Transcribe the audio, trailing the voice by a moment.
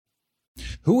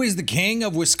Who is the king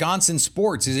of Wisconsin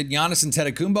sports? Is it Giannis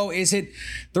Antetokounmpo? Is it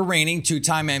the reigning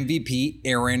two-time MVP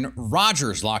Aaron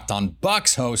Rodgers? Locked on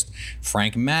Bucks host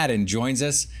Frank Madden joins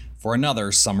us for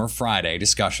another Summer Friday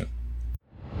discussion.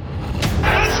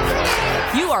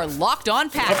 You are Locked On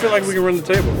Packers. I feel like we can run the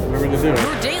table. We're going to do it.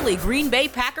 Your daily Green Bay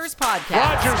Packers podcast.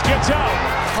 Rodgers gets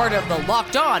out. Part of the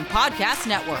Locked On Podcast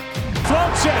Network.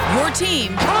 Floats it. Your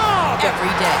team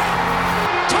every day.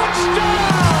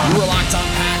 Touchdown! You are Locked On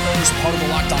Packers, part of the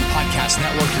Locked On Podcast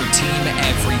Network, your team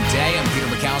every day. I'm Peter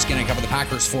Bukowski, and I cover the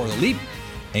Packers for The Leap,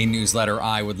 a newsletter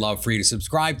I would love for you to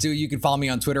subscribe to. You can follow me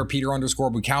on Twitter,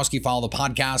 Peter_Bukowski. Follow the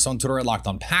podcast on Twitter at Locked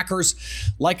On Packers.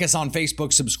 Like us on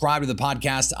Facebook. Subscribe to the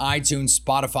podcast, iTunes,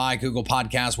 Spotify, Google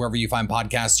Podcasts, wherever you find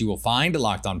podcasts, you will find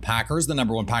Locked On Packers, the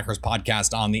number one Packers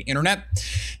podcast on the internet.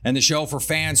 And the show for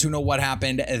fans who know what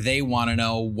happened. They want to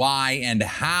know why and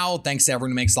how. Thanks to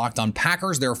everyone who makes Locked On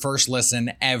Packers their first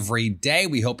listen every day.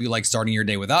 We hope you like starting your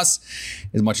day with us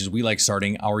as much as we like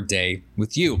starting our day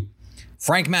with you.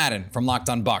 Frank Madden from Locked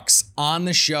On Bucks on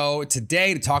the show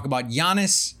today to talk about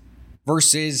Giannis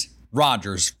versus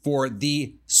Rodgers for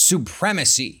the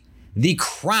supremacy, the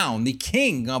crown, the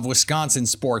king of Wisconsin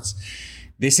sports.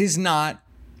 This is not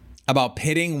about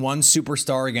pitting one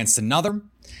superstar against another.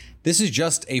 This is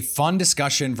just a fun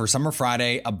discussion for Summer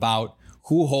Friday about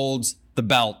who holds the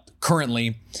belt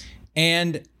currently,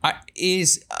 and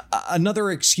is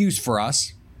another excuse for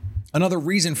us, another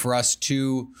reason for us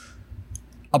to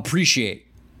appreciate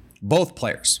both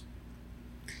players.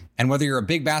 And whether you're a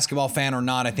big basketball fan or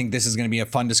not, I think this is going to be a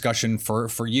fun discussion for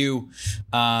you,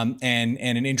 and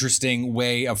an interesting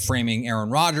way of framing Aaron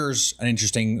Rodgers, an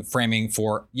interesting framing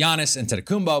for Giannis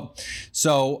Antetokounmpo.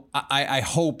 So I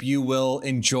hope you will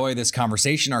enjoy this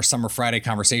conversation, our Summer Friday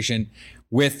conversation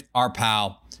with our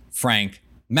pal, Frank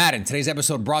Madden. Today's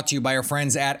episode brought to you by our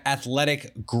friends at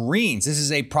Athletic Greens. This is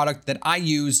a product that I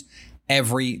use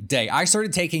every day. I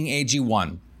started taking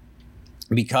AG1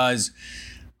 because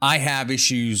I have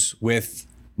issues with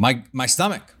my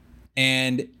stomach.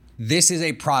 And this is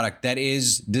a product that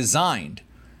is designed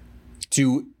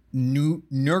to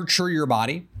nurture your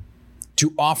body,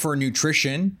 to offer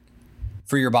nutrition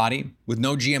for your body with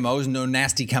no GMOs, no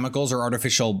nasty chemicals or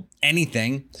artificial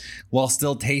anything, while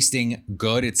still tasting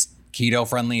good. It's keto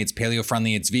friendly, it's paleo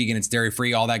friendly, it's vegan, it's dairy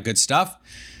free, all that good stuff.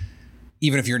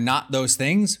 Even if you're not those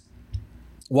things,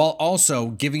 while also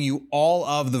giving you all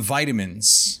of the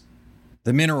vitamins,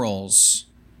 the minerals,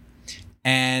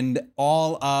 and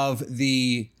all of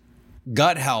the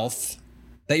gut health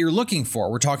that you're looking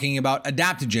for. We're talking about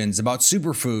adaptogens, about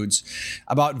superfoods,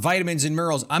 about vitamins and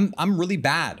minerals. I'm really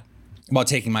bad about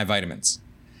taking my vitamins,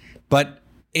 but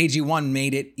AG1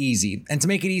 made it easy. And to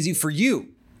make it easy for you,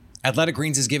 Athletic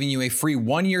Greens is giving you a free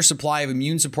 1-year supply of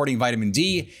immune-supporting vitamin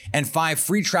D and 5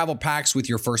 free travel packs with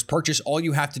your first purchase. All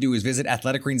you have to do is visit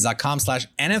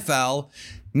athleticgreens.com/NFL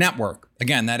network.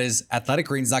 Again, that is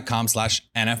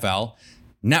athleticgreens.com/NFL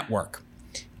network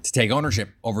to take ownership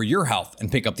over your health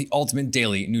and pick up the ultimate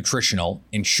daily nutritional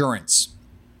insurance.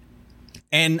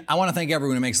 And I want to thank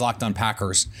everyone who makes Locked On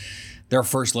Packers their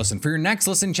first listen. For your next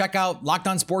listen, check out Locked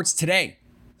On Sports Today.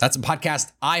 That's a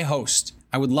podcast I host.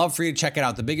 I would love for you to check it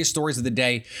out. The biggest stories of the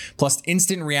day, plus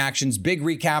instant reactions, big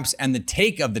recaps, and the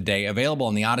take of the day available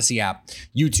on the Odyssey app,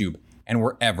 YouTube, and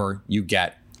wherever you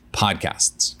get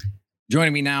podcasts.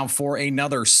 Joining me now for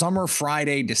another Summer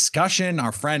Friday discussion,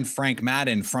 our friend Frank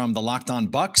Madden from the Locked On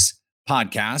Bucks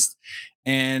podcast.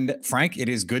 And Frank, it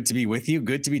is good to be with you.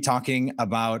 Good to be talking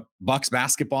about Bucks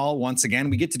basketball once again.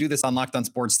 We get to do this on Locked On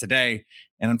Sports Today.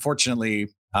 And unfortunately,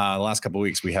 the last couple of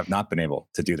weeks, we have not been able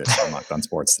to do this on Locked On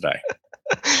Sports Today.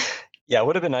 Yeah, it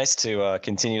would have been nice to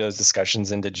continue those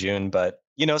discussions into June, but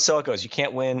so it goes. You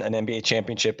can't win an NBA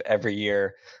championship every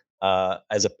year.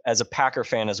 As a Packer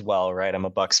fan as well, right? I'm a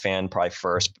Bucks fan, probably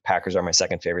first. But Packers are my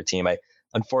second favorite team.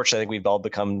 Unfortunately, I think we've all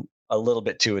become a little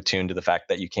bit too attuned to the fact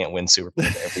that you can't win Super Bowl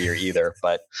every year either.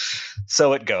 But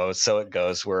so it goes.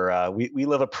 We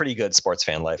live a pretty good sports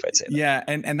fan life, I'd say. Yeah,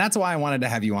 and that's why I wanted to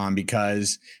have you on,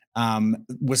 because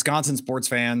Wisconsin sports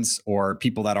fans, or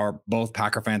people that are both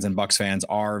Packer fans and Bucks fans,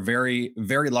 are very,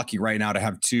 very lucky right now to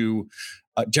have two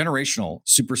generational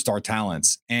superstar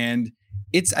talents. And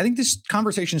I think this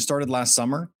conversation started last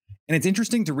summer, and it's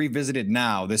interesting to revisit it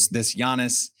now, this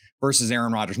Giannis versus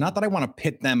Aaron Rodgers. Not that I want to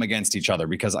pit them against each other,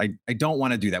 because I don't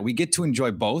want to do that. We get to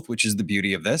enjoy both, which is the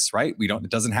beauty of this, right? It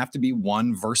doesn't have to be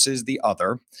one versus the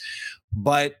other.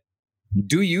 But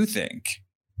do you think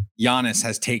Giannis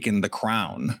has taken the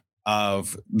crown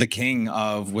of the king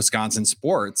of Wisconsin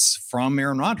sports from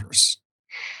Aaron Rodgers?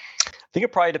 I think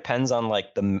it probably depends on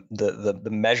like the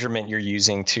measurement you're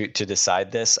using to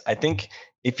decide this. I think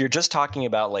if you're just talking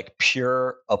about like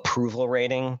pure approval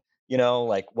rating,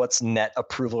 like what's net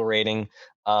approval rating,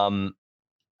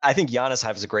 I think Giannis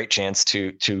has a great chance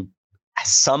to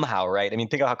somehow, right? I mean,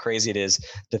 think of how crazy it is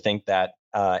to think that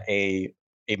a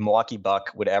Milwaukee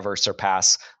Buck would ever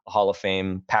surpass a Hall of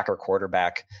Fame Packer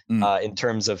quarterback in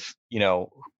terms of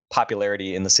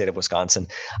popularity in the state of Wisconsin.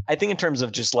 I think in terms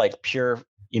of just like pure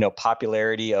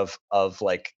popularity of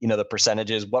like the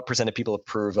percentages, what percent of people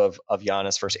approve of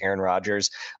Giannis versus Aaron Rodgers.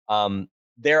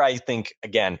 There, I think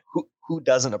again, who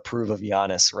doesn't approve of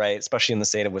Giannis, right? Especially in the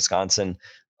state of Wisconsin.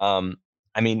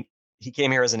 I mean, he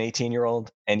came here as an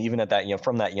 18-year-old, and even at that,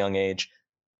 from that young age,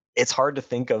 it's hard to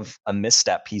think of a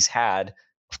misstep he's had.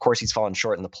 Of course, he's fallen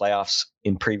short in the playoffs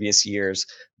in previous years,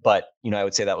 but I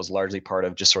would say that was largely part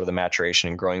of just sort of the maturation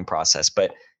and growing process.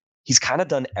 But he's kind of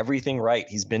done everything right.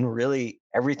 He's been really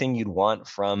everything you'd want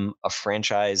from a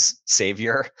franchise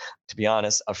savior, to be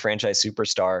honest, a franchise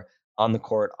superstar on the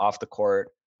court, off the court,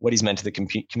 what he's meant to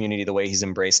the community, the way he's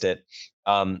embraced it.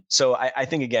 So I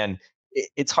think, again,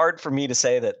 it's hard for me to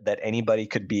say that anybody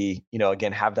could be,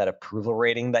 again, have that approval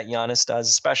rating that Giannis does,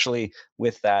 especially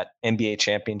with that NBA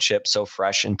championship so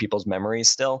fresh in people's memories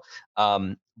still.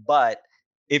 But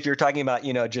if you're talking about,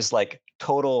 just like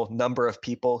total number of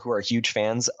people who are huge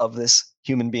fans of this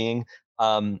human being,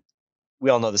 we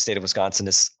all know the state of Wisconsin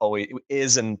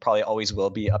is and probably always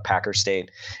will be a Packer state.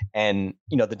 And,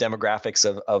 the demographics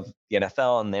of the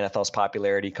NFL and the NFL's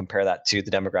popularity, compare that to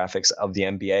the demographics of the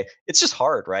NBA. It's just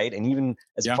hard, right? And even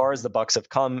as far as the Bucks have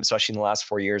come, especially in the last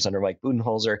 4 years under Mike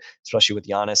Budenholzer, especially with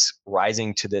Giannis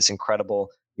rising to this incredible,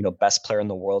 best player in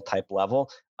the world type level,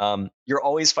 you're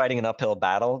always fighting an uphill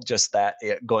battle, just that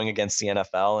going against the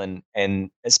NFL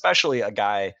and especially a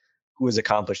guy who has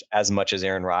accomplished as much as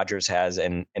Aaron Rodgers has.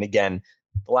 And again,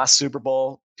 the last Super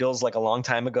Bowl feels like a long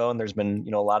time ago, and there's been,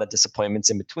 a lot of disappointments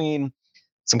in between,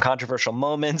 some controversial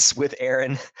moments with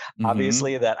Aaron,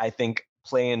 obviously, that I think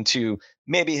play into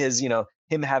maybe his,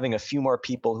 him having a few more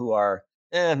people who are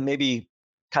maybe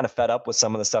kind of fed up with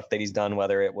some of the stuff that he's done,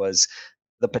 whether it was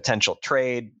the potential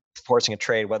trade, forcing a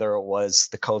trade, whether it was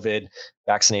the COVID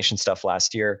vaccination stuff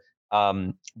last year.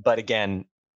 But again,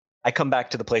 I come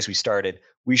back to the place we started.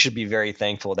 We should be very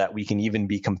thankful that we can even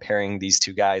be comparing these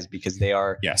two guys, because they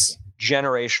are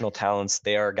generational talents.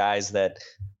 They are guys that,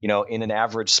 in an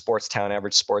average sports town,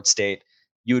 average sports state,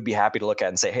 you would be happy to look at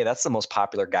and say, hey, that's the most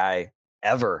popular guy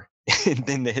ever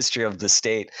in the history of the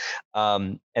state.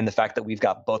 And the fact that we've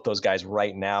got both those guys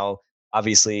right now,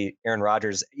 obviously Aaron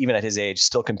Rodgers, even at his age,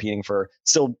 still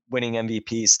winning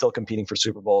MVP, still competing for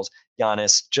Super Bowls.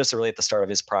 Giannis, just really at the start of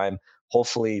his prime.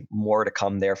 Hopefully more to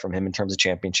come there from him in terms of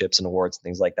championships and awards and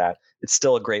things like that. It's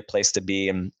still a great place to be.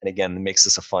 And again, it makes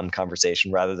this a fun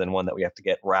conversation rather than one that we have to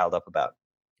get riled up about.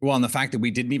 Well, and the fact that we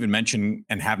didn't even mention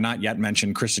and have not yet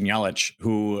mentioned Christian Yelich,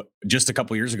 who just a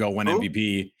couple of years ago won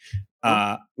MVP.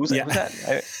 Who's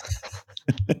that?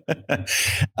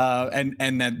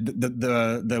 And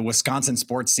that the Wisconsin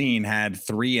sports scene had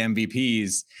 3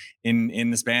 MVPs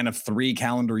in the span of 3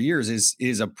 calendar years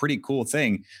is a pretty cool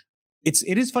thing.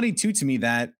 It is funny too to me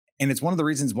that, and it's one of the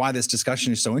reasons why this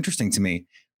discussion is so interesting to me.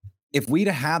 If we'd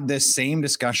have this same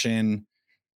discussion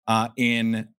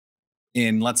in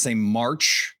let's say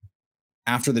March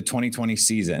after the 2020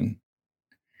 season,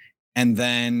 and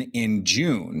then in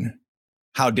June,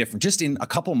 how different, just in a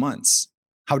couple months,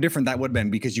 how different that would have been,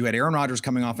 because you had Aaron Rodgers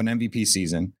coming off an MVP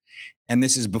season, and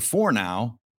this is before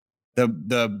now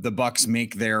the Bucks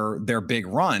make their big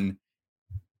run.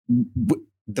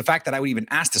 The fact that I would even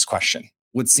ask this question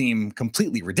would seem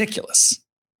completely ridiculous.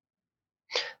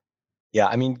 Yeah,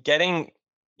 I mean,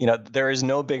 there is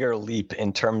no bigger leap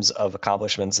in terms of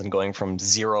accomplishments than going from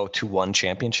 0 to 1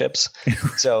 championships.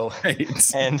 So,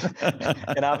 right.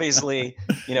 and obviously,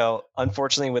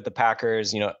 unfortunately with the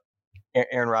Packers,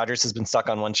 Aaron Rodgers has been stuck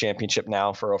on 1 championship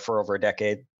now for over a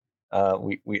decade.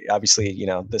 We obviously,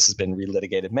 this has been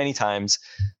relitigated many times.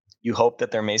 You hope that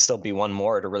there may still be one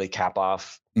more to really cap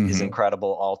off his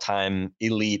incredible all-time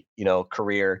elite,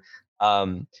 career.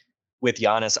 With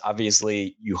Giannis,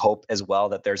 obviously, you hope as well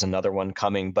that there's another one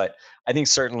coming. But I think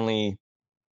certainly,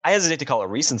 I hesitate to call it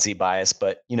recency bias,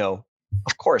 but,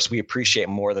 of course, we appreciate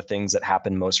more the things that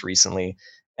happened most recently.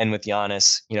 And with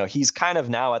Giannis, he's kind of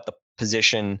now at the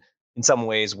position in some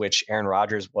ways which Aaron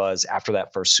Rodgers was after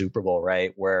that first Super Bowl,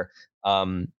 right? Where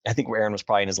I think where Aaron was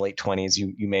probably in his late 20s.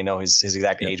 You may know his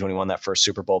exact age when he won that first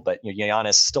Super Bowl, but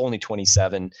Giannis still only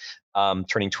 27,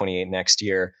 turning 28 next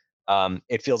year.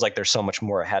 It feels like there's so much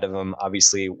more ahead of him.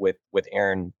 Obviously, with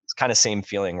Aaron, it's kind of same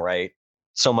feeling, right?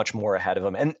 So much more ahead of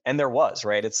him, and there was,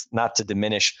 right. It's not to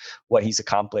diminish what he's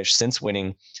accomplished since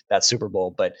winning that Super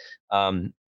Bowl, but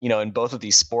in both of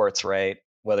these sports, right,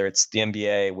 whether it's the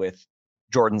NBA with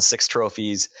Jordan's 6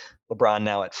 trophies, LeBron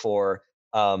now at 4.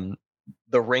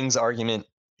 The rings argument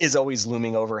is always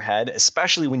looming overhead,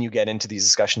 especially when you get into these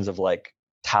discussions of like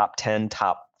top 10,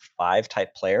 top 5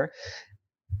 type player.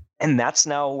 And that's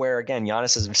now where, again,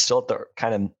 Giannis is still at the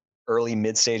kind of early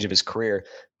mid stage of his career.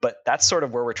 But that's sort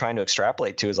of where we're trying to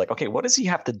extrapolate to, is like, okay, what does he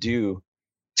have to do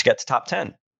to get to top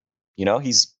 10?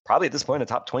 He's probably at this point a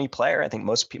top 20 player. I think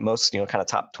most kind of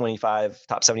top 25,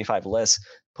 top 75 lists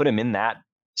put him in that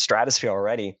stratosphere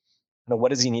already. What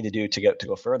does he need to do to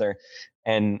go further?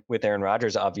 And with Aaron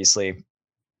Rodgers, obviously,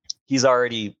 he's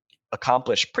already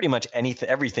accomplished pretty much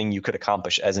everything you could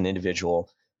accomplish as an individual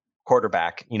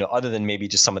quarterback, other than maybe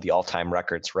just some of the all-time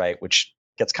records, right? Which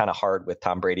gets kind of hard with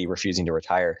Tom Brady refusing to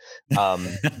retire.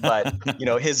 But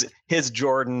his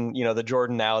Jordan, the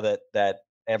Jordan now that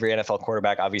every NFL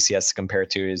quarterback obviously has to compare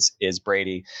to is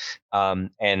Brady.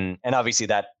 And obviously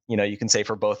that, you can say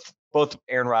for both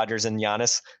Aaron Rodgers and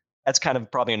Giannis, that's kind of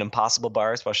probably an impossible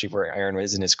bar, especially where Aaron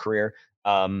is in his career.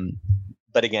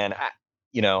 But again,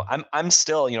 I'm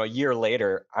still, a year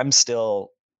later, I'm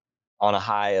still on a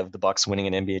high of the Bucks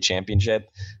winning an NBA championship.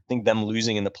 I think them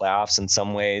losing in the playoffs in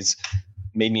some ways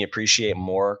made me appreciate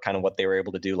more kind of what they were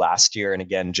able to do last year. And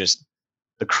again, just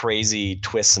the crazy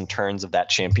twists and turns of that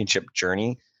championship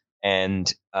journey.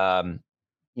 And,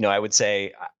 I would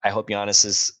say, I hope Giannis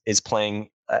is playing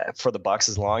for the Bucks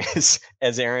as long as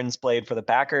Aaron's played for the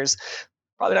Packers.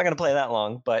 Probably not going to play that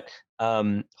long, but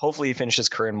hopefully he finishes his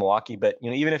career in Milwaukee. But,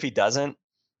 even if he doesn't,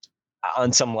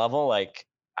 on some level, like,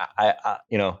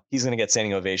 he's going to get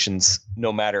standing ovations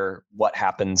no matter what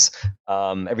happens.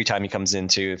 Every time he comes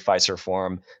into Fiserv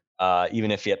Forum, even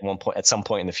if he at some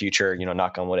point in the future,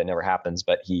 knock on wood, it never happens,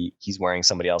 but he's wearing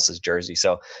somebody else's jersey.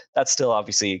 So that's still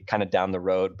obviously kind of down the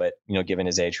road, but given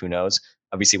his age, who knows?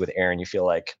 Obviously with Aaron, you feel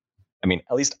like,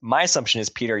 at least my assumption is,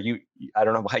 Peter, I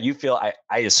don't know how you feel.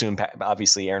 I assume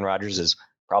obviously Aaron Rodgers is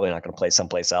probably not going to play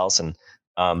someplace else. And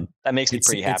that makes me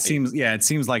pretty happy. It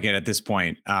seems like it at this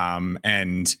point.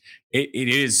 And it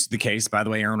is the case, by the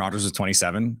way. Aaron Rodgers was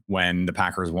 27 when the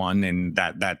Packers won in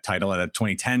that title at a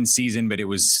 2010 season, but it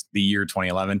was the year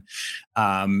 2011.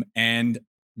 And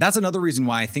that's another reason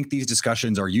why I think these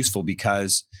discussions are useful,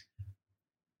 because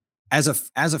as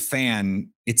a fan,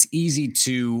 it's easy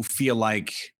to feel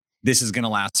like this is going to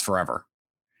last forever.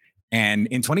 And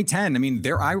in 2010,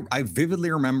 I vividly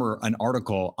remember an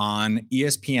article on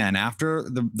ESPN after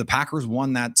the Packers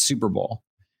won that Super Bowl.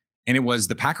 And it was,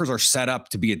 the Packers are set up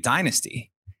to be a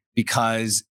dynasty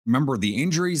because remember the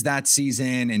injuries that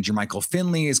season, and Jermichael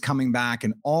Finley is coming back,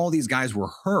 and all these guys were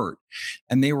hurt,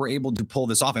 and they were able to pull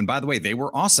this off. And by the way, they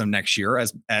were awesome next year,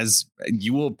 as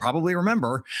you will probably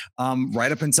remember,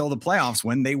 right up until the playoffs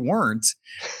when they weren't.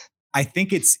 I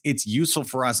think it's useful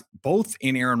for us, both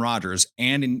in Aaron Rodgers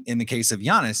and in the case of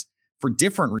Giannis, for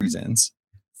different reasons,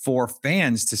 for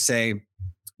fans to say,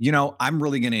 I'm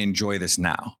really going to enjoy this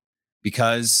now,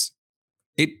 because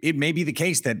it may be the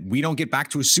case that we don't get back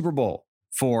to a Super Bowl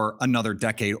for another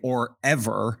decade or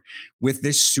ever with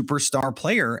this superstar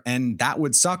player, and that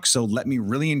would suck. So let me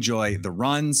really enjoy the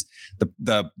runs,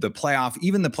 the playoff,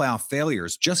 even the playoff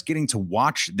failures, just getting to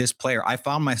watch this player. I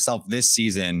found myself this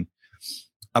season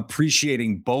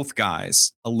appreciating both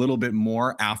guys a little bit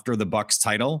more after the Bucks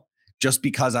title, just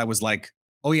because I was like,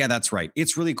 oh yeah, that's right.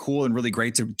 It's really cool and really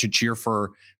great to cheer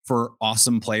for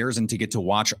awesome players and to get to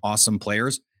watch awesome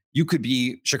players. You could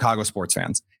be Chicago sports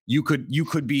fans. You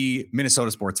could be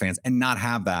Minnesota sports fans and not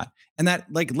have that. And that,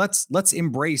 like, let's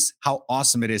embrace how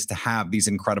awesome it is to have these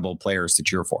incredible players to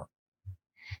cheer for.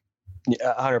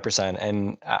 Yeah, 100%.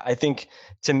 And I think,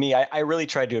 to me, I really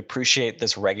tried to appreciate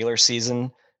this regular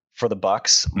season for the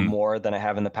Bucks more than I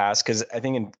have in the past. Because I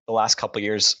think in the last couple of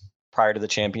years prior to the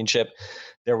championship,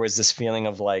 there was this feeling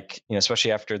of like,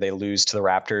 especially after they lose to the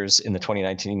Raptors in the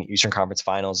 2019 Eastern Conference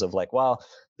Finals, of like, well,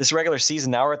 this regular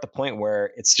season, now we're at the point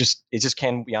where it just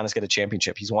can Giannis get a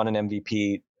championship? He's won an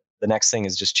MVP. The next thing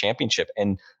is just championship.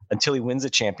 And until he wins a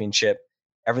championship,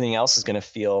 everything else is going to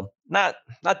feel not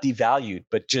devalued,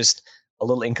 but just a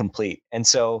little incomplete. And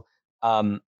so,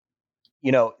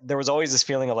 there was always this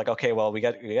feeling of like, okay, well, we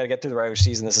got to get through the regular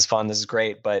season. This is fun. This is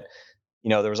great. But,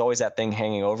 there was always that thing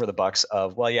hanging over the Bucks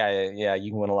of, well, yeah,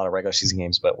 you can win a lot of regular season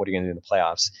games, but what are you going to do in the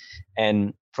playoffs?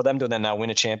 And for them to then now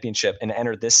win a championship and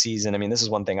enter this season, this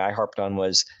is one thing I harped on,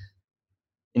 was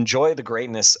enjoy the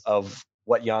greatness of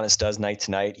what Giannis does night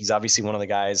to night. He's obviously one of the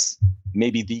guys,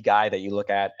 maybe the guy that you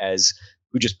look at as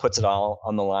who just puts it all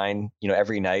on the line,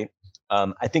 every night.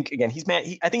 I think, again,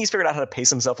 I think he's figured out how to pace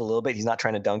himself a little bit. He's not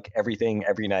trying to dunk everything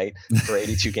every night for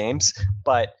 82 games,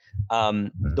 but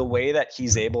the way that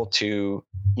he's able to,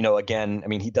 again,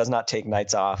 he does not take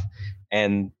nights off.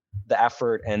 and the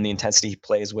effort and the intensity he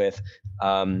plays with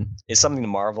is something to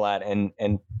marvel at. And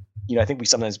I think we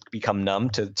sometimes become numb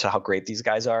to how great these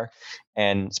guys are,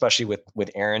 and especially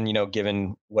with Aaron,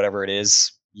 given whatever it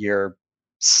is, year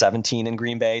 17 in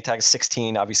Green Bay, tag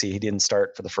 16. Obviously, he didn't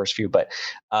start for the first few, but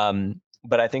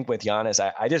I think with Giannis,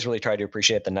 I just really tried to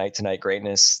appreciate the night-to-night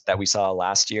greatness that we saw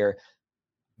last year.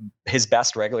 His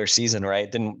best regular season,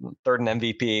 right? Third in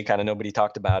MVP, kind of nobody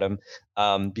talked about him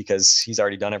because he's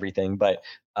already done everything. But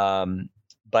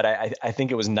I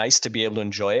think it was nice to be able to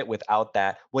enjoy it without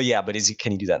that. Well, yeah, but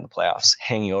can he do that in the playoffs?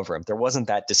 Hanging over him. There wasn't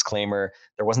that disclaimer.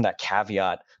 There wasn't that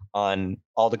caveat on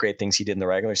all the great things he did in the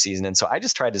regular season. And so I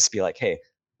just tried to be like, hey,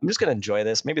 I'm just going to enjoy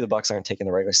this. Maybe the Bucks aren't taking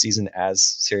the regular season as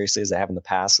seriously as they have in the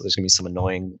past. So there's going to be some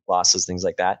annoying losses, things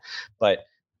like that. But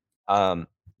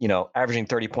averaging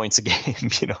 30 points a game,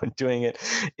 doing it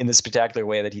in the spectacular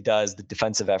way that he does, the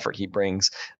defensive effort he brings.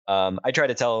 I try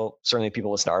to tell certainly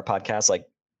people listen to our podcast, like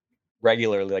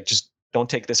regularly, like just don't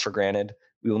take this for granted.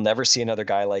 We will never see another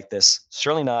guy like this.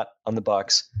 Certainly not on the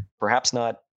Bucks, perhaps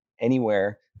not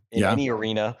anywhere in any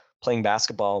arena playing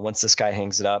basketball once this guy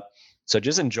hangs it up. So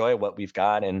just enjoy what we've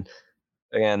got. And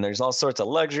again, there's all sorts of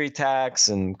luxury tax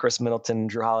and Chris Middleton,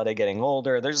 Drew Holiday getting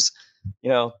older. There's,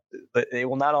 it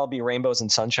will not all be rainbows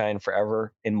and sunshine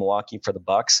forever in Milwaukee for the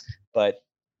Bucks. But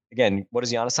again, what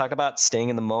does Giannis talk about? Staying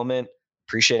in the moment,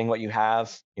 appreciating what you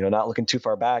have, not looking too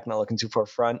far back, not looking too far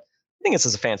front. I think it's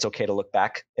as a fan, it's okay to look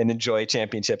back and enjoy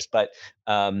championships. But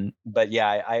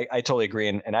yeah, I totally agree.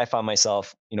 And I found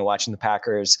myself, watching the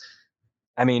Packers.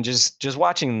 I mean, just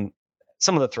watching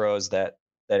some of the throws that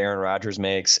Aaron Rodgers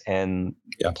makes and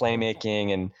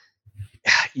playmaking, and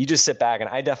you just sit back. And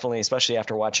I definitely, especially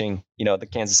after watching, the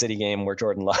Kansas City game where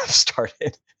Jordan Love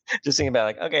started, just thinking about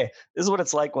like, okay, this is what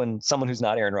it's like when someone who's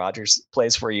not Aaron Rodgers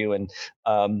plays for you, and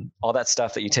all that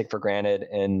stuff that you take for granted,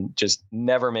 and just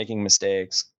never making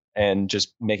mistakes and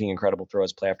just making incredible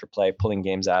throws play after play, pulling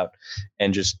games out,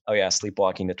 and just,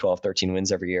 sleepwalking to 12, 13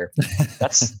 wins every year.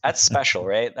 That's special,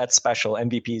 right? That's special.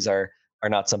 MVPs are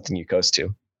not something you coast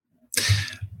to.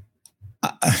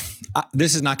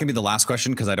 This is not going to be the last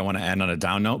question because I don't want to end on a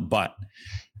down note, but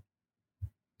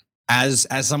as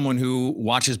someone who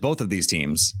watches both of these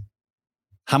teams,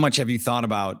 how much have you thought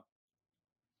about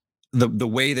the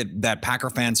way that Packer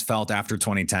fans felt after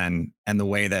 2010 and the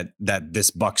way that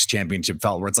this Bucks championship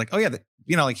felt, where it's like, oh yeah,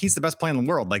 like he's the best player in the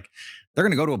world. Like they're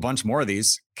going to go to a bunch more of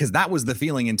these, because that was the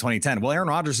feeling in 2010. Well, Aaron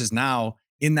Rodgers is now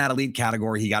in that elite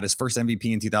category. He got his first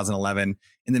MVP in 2011.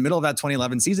 In the middle of that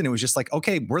 2011 season, it was just like,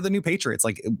 okay, we're the new Patriots.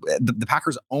 Like the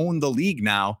Packers own the league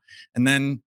now. And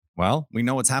then, well, we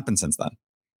know what's happened since then.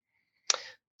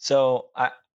 So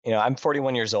I'm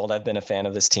 41 years old. I've been a fan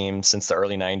of this team since the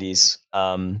early 90s.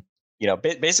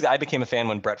 Basically I became a fan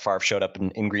when Brett Favre showed up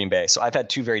in Green Bay. So I've had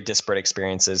two very disparate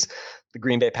experiences. The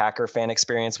Green Bay Packer fan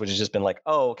experience, which has just been like,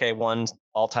 oh, okay, one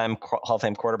all-time Hall of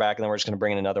Fame quarterback, and then we're just going to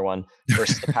bring in another one,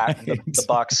 versus the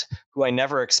Bucks, who I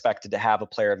never expected to have a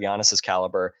player of Giannis's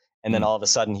caliber. And then all of a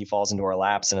sudden he falls into our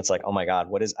laps, and it's like, oh my God,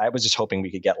 I was just hoping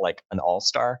we could get like an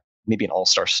all-star, maybe an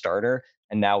all-star starter.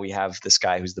 And now we have this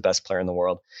guy who's the best player in the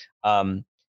world. I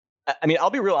mean, I'll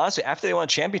be real honest with you. After they won a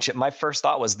championship, my first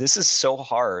thought was, this is so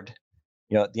hard.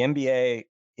 The NBA,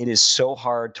 it is so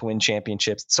hard to win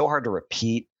championships. It's so hard to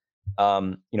repeat.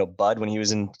 Bud, when he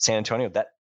was in San Antonio, that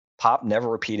Pop never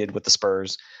repeated with the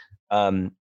Spurs.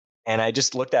 And I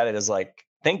just looked at it as like,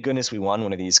 thank goodness we won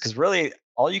one of these, because really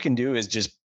all you can do is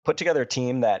just put together a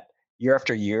team that year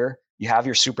after year, you have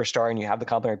your superstar and you have the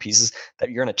complementary pieces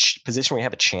that you're in a position where you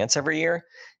have a chance every year.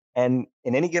 And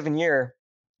in any given year,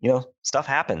 stuff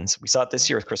happens. We saw it this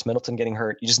year with Chris Middleton getting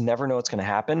hurt. You just never know what's going to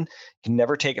happen. You can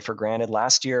never take it for granted.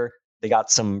 Last year, they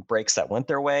got some breaks that went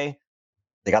their way.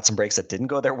 They got some breaks that didn't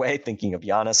go their way, thinking of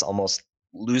Giannis almost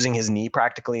losing his knee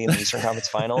practically in the Eastern Conference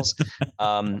Finals.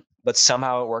 But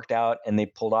somehow it worked out, and they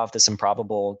pulled off this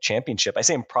improbable championship. I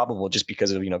say improbable just because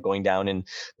of, going down in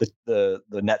the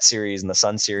Net series and the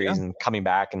Sun series and coming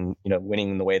back and,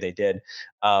 winning the way they did.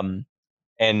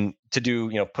 And to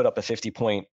do, put up a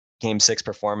 50-point Game 6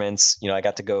 performance. I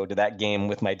got to go to that game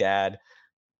with my dad,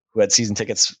 who had season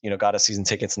tickets, got us season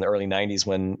tickets in the early 90s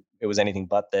when it was anything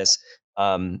but this.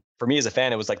 For me as a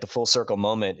fan, it was like the full circle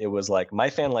moment. It was like,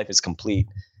 my fan life is complete.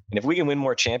 And if we can win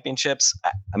more championships,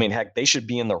 I mean, heck, they should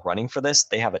be in the running for this.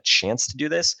 They have a chance to do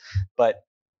this. But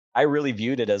I really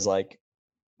viewed it as like,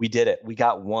 we did it. We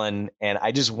got one. And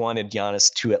I just wanted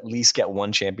Giannis to at least get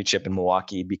one championship in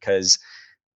Milwaukee, because,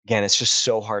 again, it's just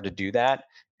so hard to do that.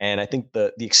 And I think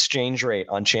the exchange rate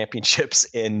on championships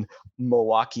in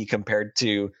Milwaukee compared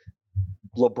to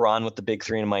LeBron with the big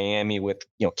three in Miami, with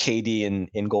KD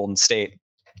in Golden State,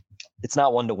 it's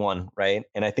not 1-to-1, right?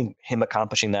 And I think him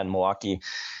accomplishing that in Milwaukee,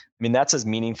 I mean, that's as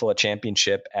meaningful a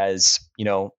championship as,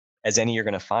 as any you're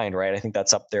going to find, right? I think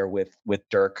that's up there with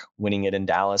Dirk winning it in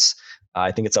Dallas.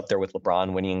 I think it's up there with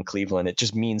LeBron winning in Cleveland. It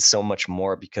just means so much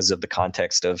more because of the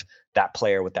context of that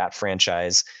player with that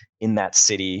franchise in that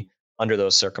city under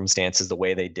those circumstances, the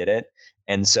way they did it.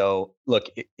 And so, look,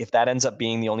 if that ends up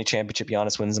being the only championship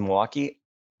Giannis wins in Milwaukee,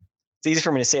 it's easy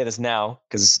for me to say this now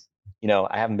because,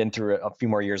 I haven't been through a few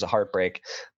more years of heartbreak,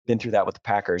 been through that with the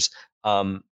Packers.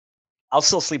 I'll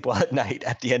still sleep well at night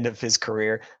at the end of his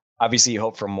career. Obviously, you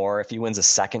hope for more. If he wins a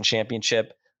second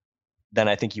championship, then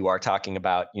I think you are talking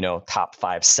about, top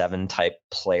 5-7 type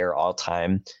player all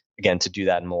time. Again, to do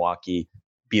that in Milwaukee,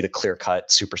 be the clear-cut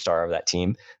superstar of that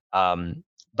team.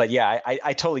 But yeah,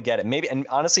 I totally get it.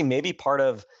 Maybe part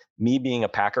of me being a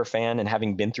Packer fan and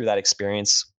having been through that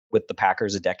experience with the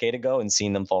Packers a decade ago and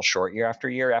seeing them fall short year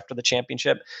after the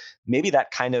championship, maybe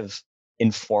that kind of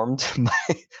informed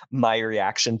my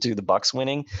reaction to the Bucks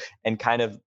winning and kind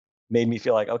of made me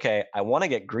feel like, okay, I want to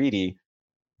get greedy,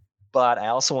 but I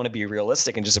also want to be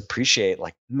realistic and just appreciate,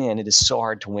 like, man, it is so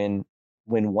hard to win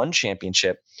one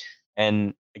championship.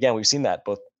 And again, we've seen that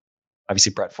both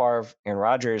obviously Brett Favre, Aaron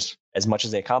Rodgers, as much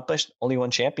as they accomplished, only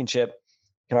one championship.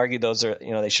 You can argue those are,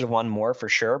 they should have won more for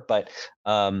sure. But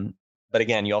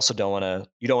again, you also don't want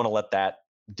to let that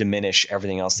diminish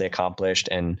everything else they accomplished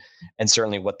and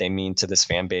certainly what they mean to this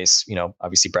fan base.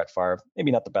 Obviously Brett Favre, maybe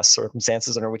not the best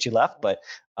circumstances under which he left, but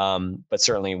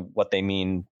certainly what they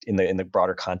mean in the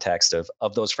broader context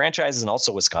of those franchises and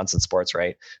also Wisconsin sports,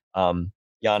 right?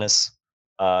 Giannis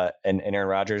and Aaron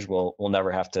Rodgers will never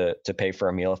have to pay for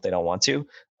a meal if they don't want to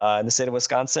in the state of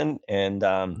Wisconsin. And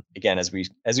again, as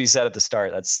we said at the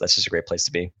start, that's just a great place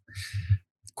to be.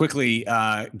 Quickly,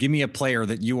 give me a player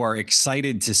that you are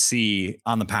excited to see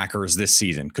on the Packers this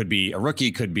season. Could be a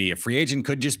rookie, could be a free agent,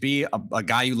 could just be a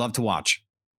guy you love to watch.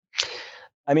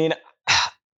 I mean,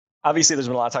 obviously there's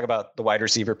been a lot of talk about the wide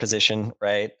receiver position,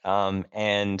 right?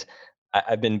 And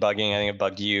I've been bugging, I think I've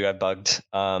bugged you, I've bugged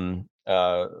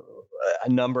a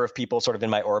number of people sort of in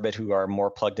my orbit who are more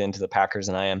plugged into the Packers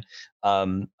than I am,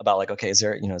 about like, okay, is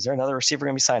there another receiver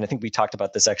going to be signed? I think we talked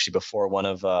about this actually before one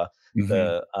of our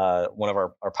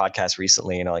podcasts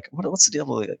recently, like, what's the deal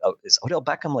with is Odell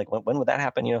Beckham? Like, when would that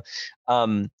happen?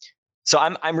 So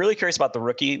I'm really curious about the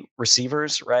rookie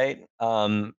receivers, right?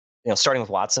 Starting with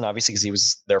Watson, obviously, because he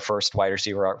was their first wide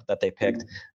receiver that they picked.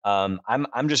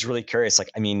 I'm just really curious. Like,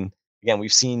 I mean, again,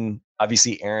 we've seen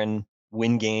obviously Aaron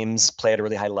win games, play at a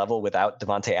really high level without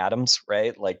Devontae Adams,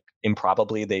 right? Like,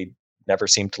 improbably, they never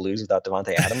seem to lose without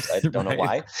Devontae Adams. I don't know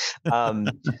why.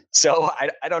 So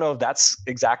I don't know if that's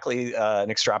exactly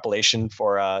an extrapolation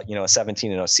for a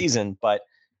 17-0 season, but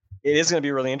it is going to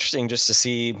be really interesting just to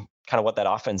see kind of what that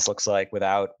offense looks like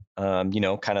without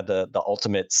kind of the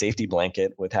ultimate safety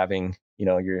blanket with having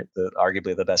you're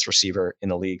arguably the best receiver in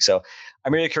the league. So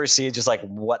I'm really curious to see just like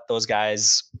what those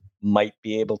guys might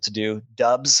be able to do.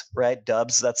 Dubs, right?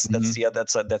 Dubs. That's the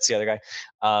other guy.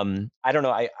 I don't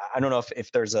know. I don't know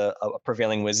if there's a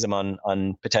prevailing wisdom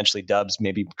on potentially Dubs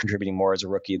maybe contributing more as a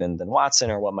rookie than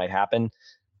Watson, or what might happen.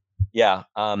 Yeah.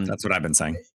 That's what I've been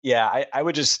saying. Yeah. I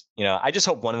would just, I just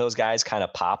hope one of those guys kind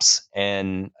of pops.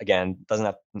 And again,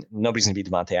 nobody's going to be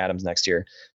Devontae Adams next year,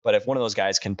 but if one of those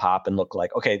guys can pop and look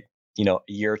like, okay, a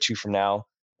year or two from now,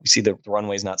 we see the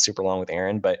runway is not super long with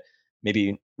Aaron, but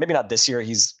maybe not this year.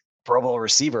 He's Pro Bowl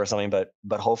receiver or something, but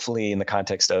hopefully in the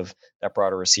context of that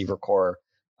broader receiver core,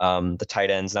 the tight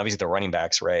ends and obviously the running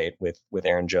backs, right? With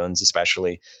Aaron Jones,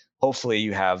 especially, hopefully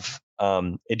you have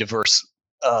a diverse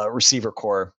receiver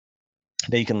core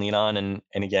that you can lean on.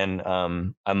 And again,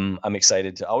 I'm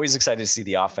always excited to see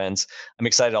the offense. I'm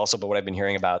excited also about what I've been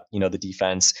hearing about, the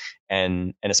defense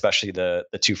and especially the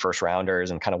 2 first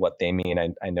rounders and kind of what they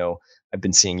mean. I know I've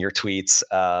been seeing your tweets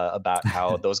about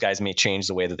how those guys may change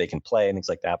the way that they can play and things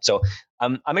like that. So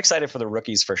I'm excited for the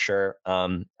rookies for sure.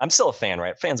 I'm still a fan,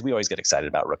 right? Fans, we always get excited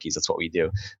about rookies. That's what we do.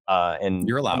 And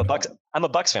you're allowed. I'm a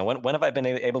Bucks fan. When have I been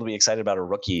able to be excited about a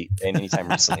rookie anytime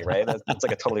recently, right? That's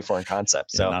like a totally foreign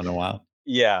concept. So not in a while.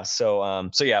 Yeah. So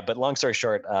yeah, but long story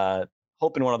short,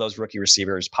 hoping one of those rookie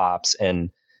receivers pops and,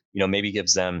 maybe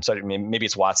gives them, so maybe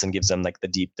it's Watson gives them like the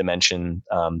deep dimension,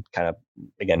 kind of,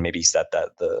 again, maybe he's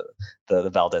the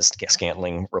Valdez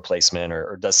Scantling replacement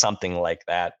or does something like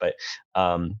that. But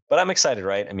I'm excited,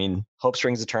 right? I mean, hope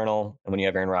springs eternal. And when you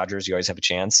have Aaron Rodgers, you always have a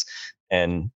chance.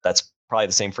 And that's probably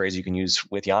the same phrase you can use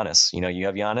with Giannis. You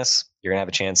have Giannis, you're gonna have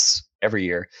a chance every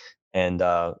year. And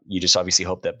you just obviously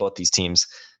hope that both these teams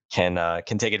can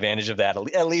take advantage of that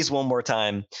at least one more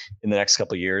time in the next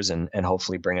couple of years and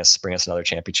hopefully bring us another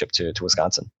championship to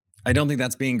Wisconsin. I don't think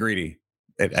that's being greedy.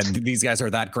 These guys are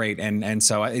that great, and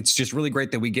so it's just really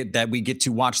great that we get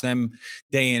to watch them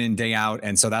day in and day out.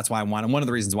 And so that's why I wanted, one of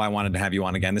the reasons why I wanted to have you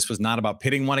on again. This was not about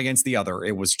pitting one against the other.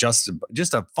 It was just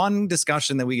a fun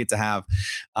discussion that we get to have.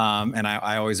 And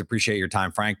I always appreciate your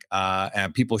time, Frank.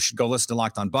 And people should go listen to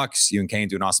Locked On Bucks. You and Kane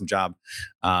do an awesome job.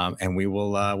 And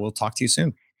we'll talk to you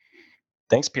soon.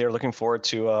 Thanks, Peter. Looking forward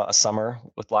to a summer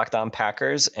with Locked On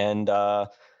Packers. And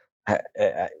I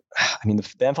mean, the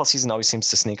NFL season always seems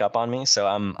to sneak up on me, so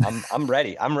I'm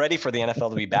ready. I'm ready for the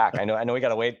NFL to be back. I know we got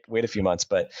to wait a few months,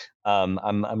 but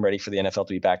I'm ready for the NFL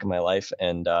to be back in my life,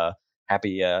 and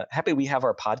happy we have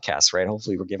our podcast, right?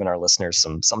 Hopefully, we're giving our listeners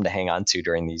something to hang on to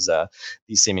during these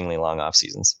seemingly long off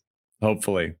seasons.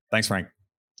 Hopefully, thanks, Frank.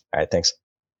 All right, thanks.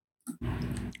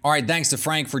 All right, thanks to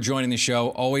Frank for joining the show.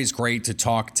 Always great to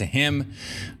talk to him.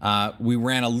 We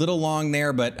ran a little long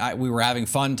there, but we were having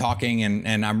fun talking,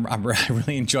 and I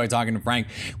really enjoy talking to Frank.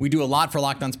 We do a lot for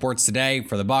Locked On Sports Today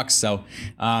for the Bucks, so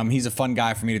he's a fun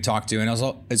guy for me to talk to, and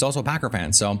is also a Packer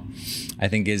fan. So I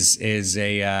think is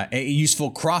a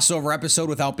useful crossover episode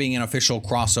without being an official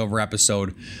crossover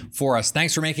episode for us.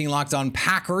 Thanks for making Locked On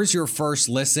Packers your first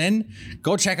listen.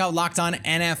 Go check out Locked On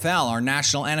NFL. Our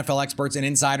national NFL experts and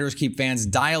insiders keep fans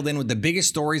dialed in with the biggest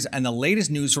stories and the latest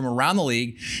news from around the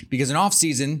league, because an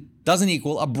offseason doesn't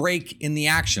equal a break in the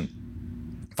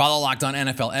action. Follow Locked On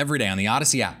NFL every day on the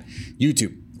Odyssey app,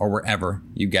 YouTube, or wherever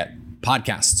you get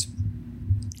podcasts.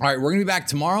 All right, we're going to be back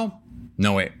tomorrow.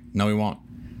 No, wait. No, we won't.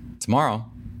 Tomorrow,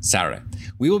 Saturday.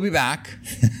 We will be back.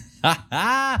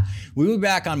 We will be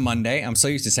back on Monday. I'm so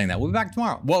used to saying that. We'll be back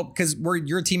tomorrow. Well, because we're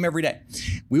your team every day.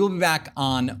 We will be back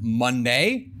on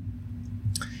Monday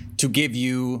to give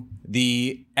you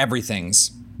the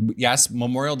everythings. Yes,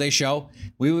 Memorial Day show.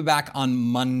 We will be back on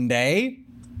Monday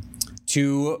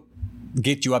to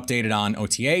get you updated on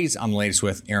OTAs, on the latest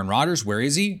with Aaron Rodgers. Where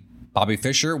is he? Bobby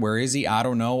Fischer, where is he? I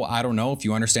don't know. If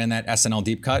you understand that SNL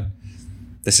deep cut,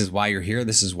 this is why you're here.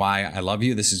 This is why I love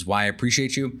you. This is why I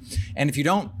appreciate you. And if you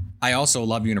don't, I also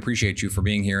love you and appreciate you for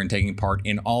being here and taking part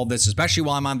in all this, especially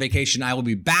while I'm on vacation. I will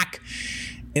be back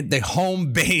at the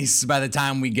home base by the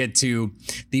time we get to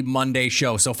the Monday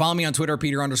show. So follow me on Twitter,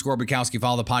 Peter_Bukowski.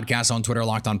 Follow the podcast on Twitter,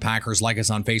 Locked On Packers. Like us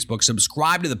on Facebook.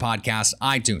 Subscribe to the podcast,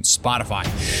 iTunes, Spotify,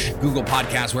 Google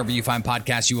Podcasts, wherever you find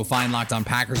podcasts, you will find Locked On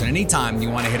Packers. And anytime you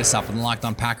want to hit us up with the Locked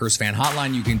On Packers fan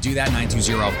hotline, you can do that,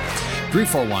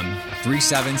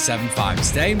 920-341-3775.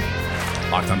 Stay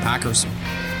Locked On Packers.